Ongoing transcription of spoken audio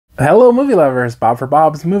Hello movie lovers, Bob for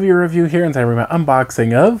Bob's Movie Review here, and today we're doing my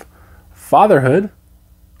unboxing of Fatherhood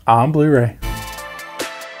on Blu-ray.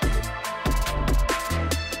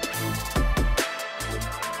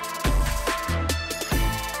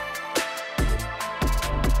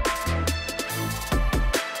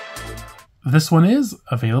 This one is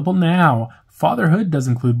available now. Fatherhood does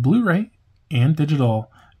include Blu-ray and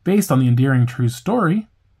digital. Based on the endearing true story,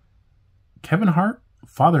 Kevin Hart,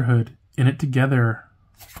 Fatherhood, In It Together.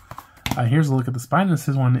 Here's a look at the spine. This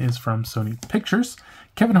one is from Sony Pictures.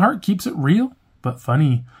 Kevin Hart keeps it real, but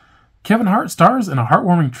funny. Kevin Hart stars in a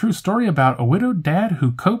heartwarming true story about a widowed dad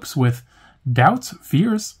who copes with doubts,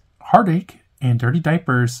 fears, heartache, and dirty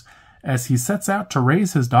diapers as he sets out to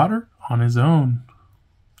raise his daughter on his own.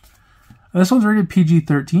 This one's rated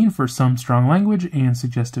PG-13 for some strong language and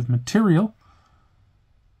suggestive material.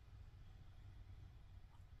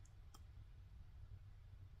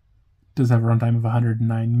 Does have a runtime of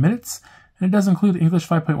 109 minutes, and it does include English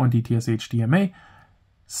 5.1 DTS HDMA,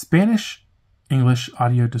 Spanish, English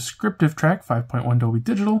audio descriptive track 5.1 Dolby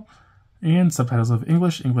Digital, and subtitles of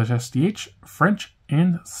English, English SDH, French,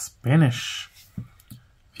 and Spanish.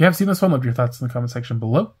 If you have seen this one, leave your thoughts in the comment section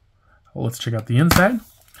below. Let's check out the inside.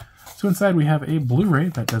 So inside we have a Blu-ray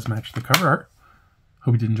that does match the cover art.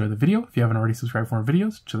 Hope you did enjoy the video. If you haven't already, subscribe for more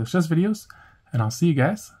videos, Chillish Just Videos, and I'll see you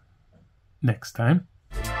guys next time.